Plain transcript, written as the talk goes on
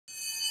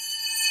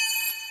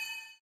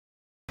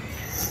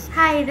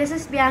Hi, this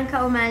is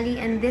Bianca Umali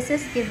and this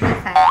is Give Me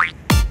 5.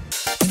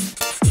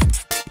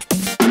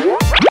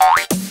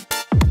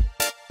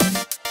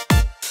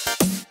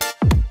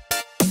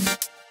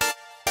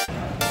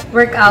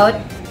 Workout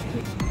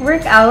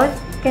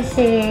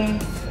kasi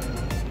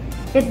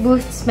it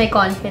boosts my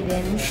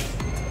confidence.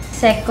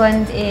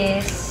 Second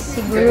is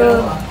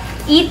siguro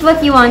eat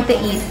what you want to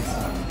eat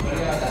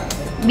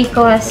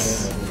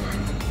because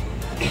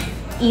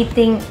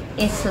eating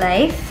is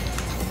life.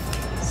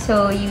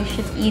 So you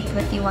should eat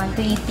what you want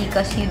to eat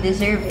because you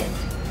deserve it.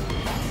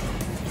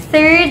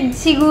 Third,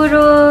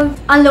 siguro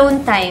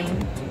alone time.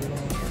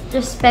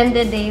 Just spend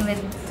the day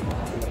with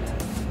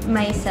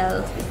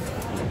myself.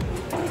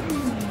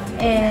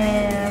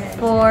 And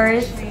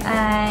fourth,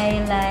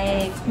 I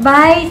like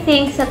buy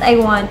things that I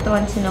want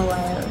once in a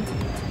while.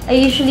 I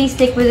usually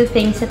stick with the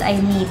things that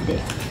I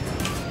need,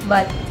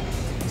 but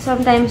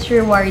sometimes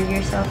reward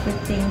yourself with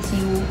things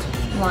you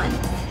want.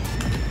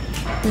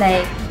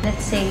 Like,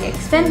 let's say,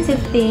 expensive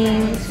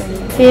things.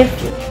 Fifth,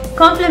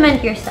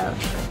 compliment yourself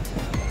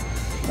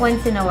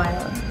once in a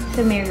while.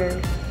 Sa mirror.